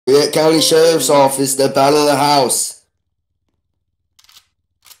Fayette County Sheriff's Office, step out of the house.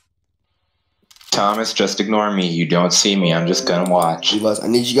 Thomas, just ignore me. You don't see me. I'm just gonna watch. I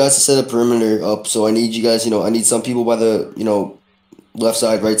need you guys to set a perimeter up. So I need you guys, I need some people by the, left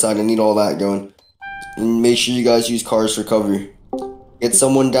side, right side. I need all that going. And make sure you guys use cars for cover. Get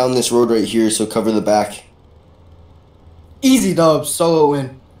someone down this road right here, so cover the back. Easy dubs, solo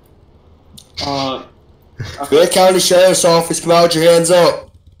win. Fayette County Sheriff's Office, come out with your hands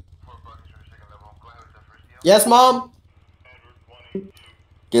up. Yes, Mom?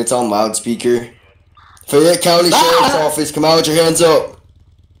 Get on loudspeaker. Fayette County Sheriff's Office, come out with your hands up.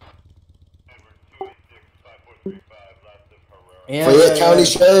 Fayette County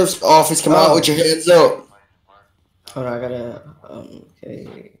Sheriff's Office, come out with your hands up. Hold on, I gotta,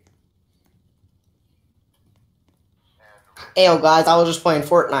 okay. Ayo, guys, I was just playing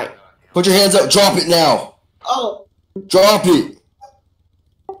Fortnite. Put your hands up, drop it now. Oh. Drop it.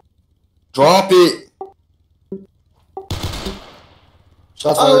 Drop it.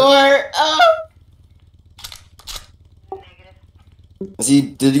 Shots fired. Lord. Oh.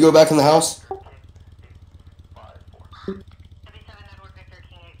 Did he go back in the house?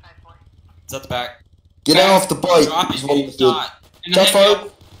 It's at the back. Get off the bike. Shots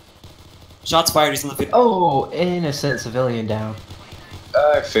fired. Shots fired. He's in the field. Oh, innocent civilian down.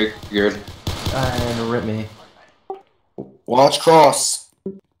 I figured. And rip me. Watch cross.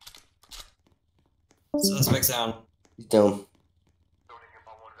 Suspect's down. He's down.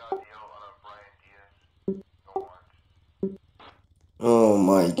 Oh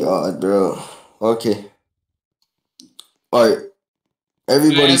my god, bro. Okay. Alright.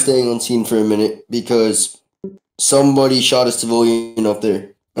 Everybody's staying on scene for a minute because somebody shot a civilian up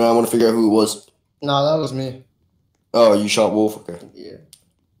there. And I want to figure out who it was. No, that was me. Oh, you shot Wolf? Okay. Yeah.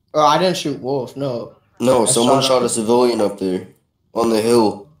 Oh, I didn't shoot Wolf, no. No, someone shot a civilian up there. On the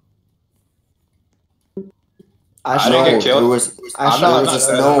hill. I didn't get killed. It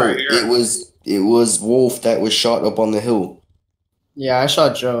was Wolf that was shot up on the hill. Yeah, I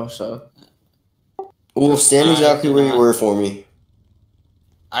shot Joe, so. Wolf, stand exactly where you were for me.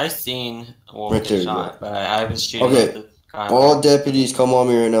 I seen Wolf Right get there, shot, but I was shooting Okay. at the guy. All deputies, come on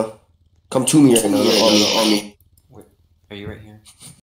me right now. Come to me right now. On me. Wait, are you right here?